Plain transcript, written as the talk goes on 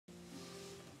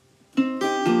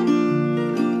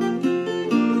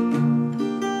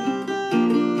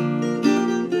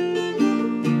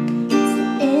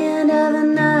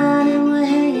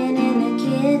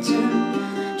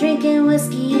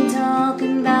whiskey and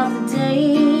talking about the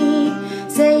day,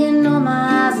 saying all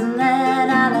my eyes and that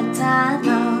I look tight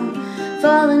now.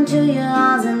 Fall into your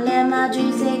arms and let my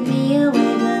dreams take me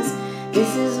away, 'cause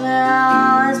this is where I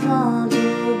always want to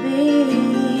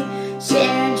be.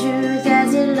 Sharing truth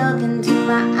as you look into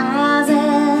my eyes,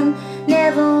 and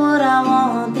never would I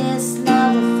want this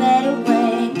love to fade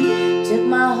away. Took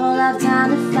my whole lifetime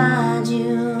to find you.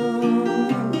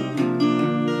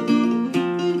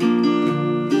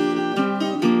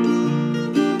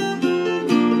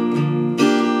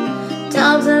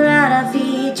 Dogs are at our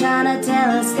feet trying to tell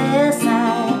us stay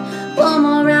aside. One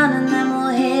more round and then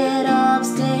we'll head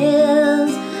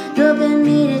upstairs. Look at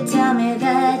me to tell me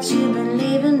that you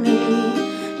believe in me.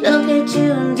 Look at you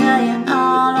and tell you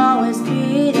I'll always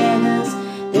be there, 'cause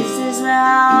this is where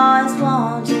I always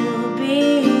want to be.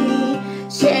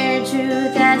 Share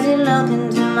truth as you look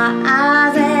into my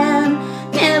eyes, and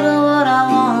never would I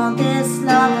want this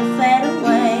love to fade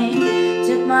away.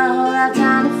 Took my whole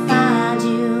lifetime to find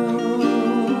you.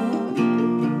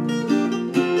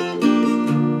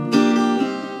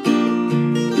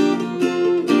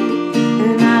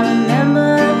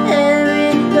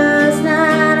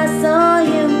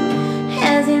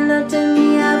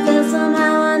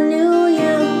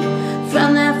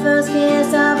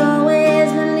 I've always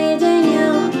believed in you.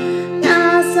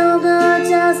 Now it's so good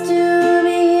just to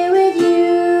be here with you.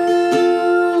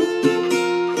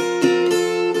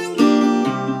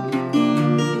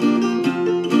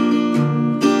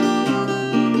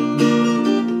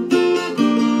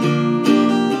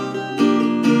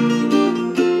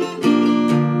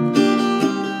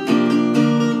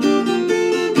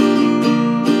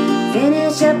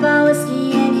 Finish up our whiskey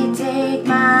and you take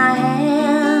my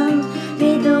hand.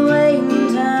 Lead the way and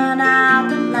turn out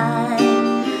the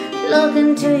light. Look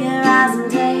into your eyes and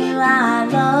tell you I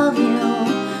love you.